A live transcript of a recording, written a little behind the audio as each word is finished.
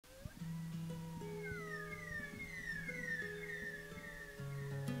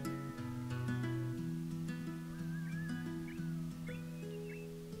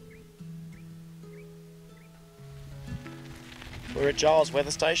We're at Giles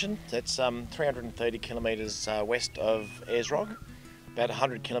Weather Station. That's 330 kilometres west of Ayers-Rock, about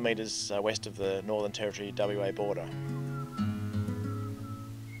 100 kilometres west of the Northern Territory WA border.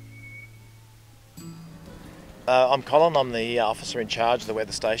 I'm Colin, I'm the officer in charge of the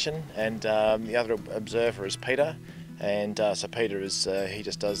weather station, and the other observer is Peter. And so Peter he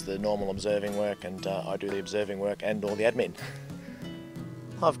just does the normal observing work, and I do the observing work and all the admin.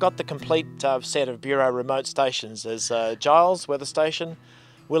 I've got the complete set of Bureau remote stations. There's Giles Weather Station,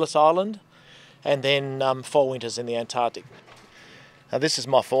 Willis Island, and then 4 winters in the Antarctic. This is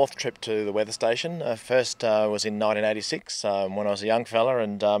my 4th trip to the weather station. First was in 1986 when I was a young fella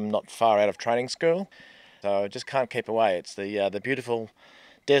and not far out of training school. So I just can't keep away. It's the beautiful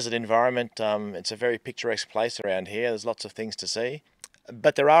desert environment. It's a very picturesque place around here. There's lots of things to see.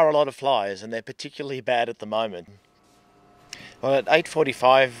 But there are a lot of flies, and they're particularly bad at the moment. Well, at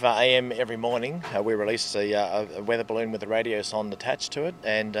 8:45 a.m. every morning, we release a weather balloon with a radio sonde attached to it,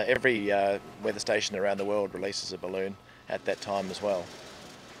 and every weather station around the world releases a balloon at that time as well.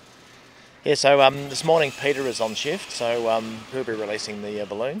 Yeah, so this morning Peter is on shift, so he'll be releasing the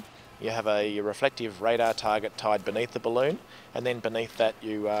balloon. You have a reflective radar target tied beneath the balloon, and then beneath that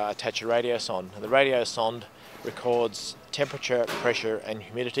you attach a radio sonde. The radio sonde records temperature, pressure and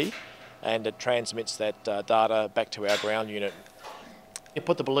humidity, and it transmits that data back to our ground unit. You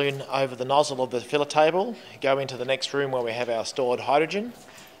put the balloon over the nozzle of the filler table, go into the next room where we have our stored hydrogen,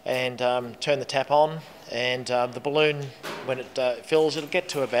 and turn the tap on, and the balloon, when it fills, it'll get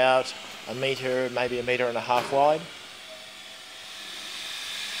to about a metre, maybe a metre and a half wide.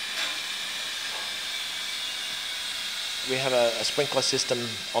 We have a sprinkler system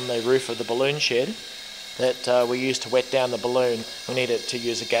on the roof of the balloon shed that we use to wet down the balloon. We need it to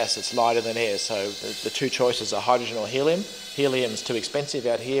use a gas that's lighter than air, so the two choices are hydrogen or helium. Helium's too expensive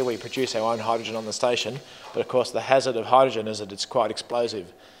out here. We produce our own hydrogen on the station, but of course the hazard of hydrogen is that it's quite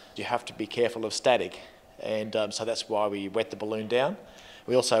explosive. You have to be careful of static, and so that's why we wet the balloon down.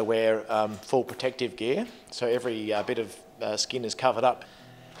 We also wear full protective gear, so every bit of skin is covered up.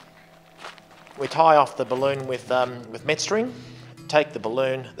 We tie off the balloon with met string, take the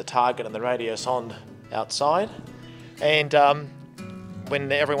balloon, the target and the radio sonde outside, and when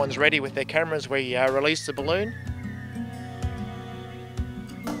everyone's ready with their cameras, we release the balloon.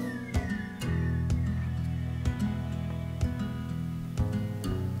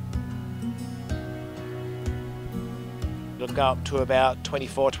 It'll go up to about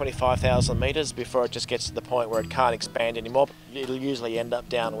 25,000 metres before it just gets to the point where it can't expand anymore. It'll usually end up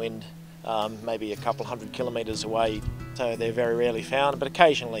downwind, maybe a couple hundred kilometres away, so they're very rarely found, but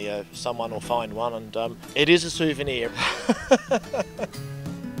occasionally someone will find one, and it is a souvenir.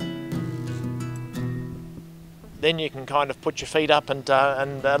 Then you can kind of put your feet up and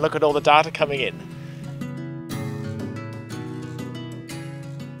look at all the data coming in.